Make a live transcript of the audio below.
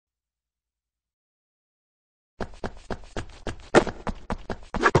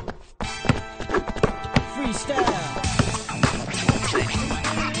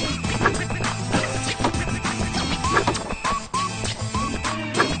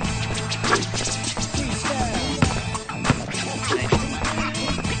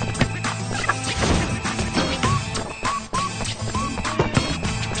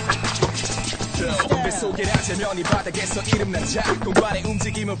이 바닥에서 이름난 자 공간의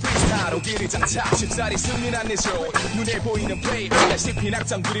움직임은 프리스타일 오기를 장착 쉽사리 승리는 안 내줘 눈에 보이는 플레이 알다시피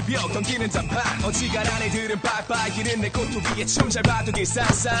낙장불이 벽 던기는 잔판 어지간한 애들은 빠이빠이 기는 내 꽃도 위에 춤 잘 봐도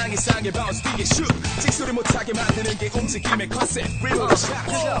길상상 이상의 바운스 뒤에 슛 직소리 못하게 만드는 게 움직임의 컨셉 리볼루션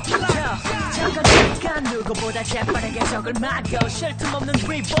잠깐 누구보다 재빠르게 적을 막어 쉴 틈 없는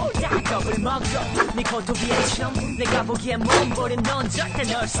드리블 다급을 먹어 네 코트 위에 춤 내가 보기엔 몸부림 넌 절대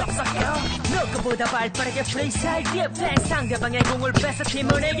넣을 수 없어 누구보다 발빠르게 프리스타일 디펜스 상대방의 공을 뺏어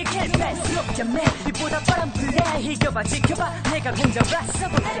팀을 이기게 패스 Look at me 이보다 빠른 플레이 이겨봐 지켜봐 내가 공 잡았어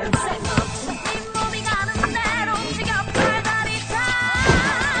네 몸이 가는 대로 움직여 팔다리 타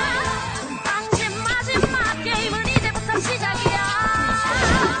당신 마지막 게임은 이제부터 시작이야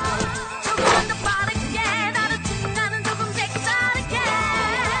조금만 더 빠르게 다른 순간은 조금 색다르게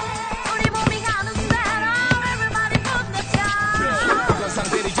우리 몸이 가는 대로 everybody move the time 어떤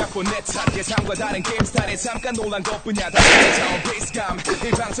상대를 잡고 내 탓 예상과 다른 게임 스타일에 잠깐 놀란 것뿐이야 다른 차원 베이스감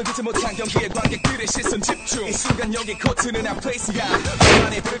일방송 듣지 못한 경기에 관객들의 시선 집중 이 순간 여기 코트는 한 플레이스야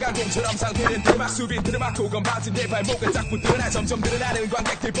안에 들어간 공처럼 상대는 들막 수빈 들막 고건 맞은 내 발목을 딱 붙드나 점점 늘어나는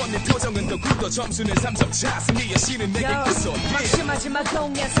관객들 번진 표정은 더 굳어 점수는 3점 차 승리 여신은 내게 있어 마지막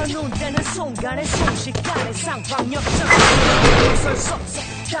공에서 눈 뜨는 순간에 순식간에 상황역전 설 수 없어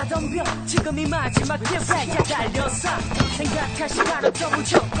다 덤벼 지금이 마지막 기회야 달려서 생각할 시간은 더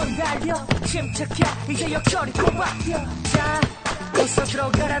무조건 달려 침착해 이제 역전이 도박이야 자 어서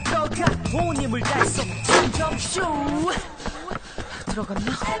들어가라 들어가 온 힘을 다해서 3점 슛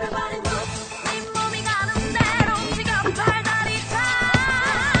들어갔나? Everybody move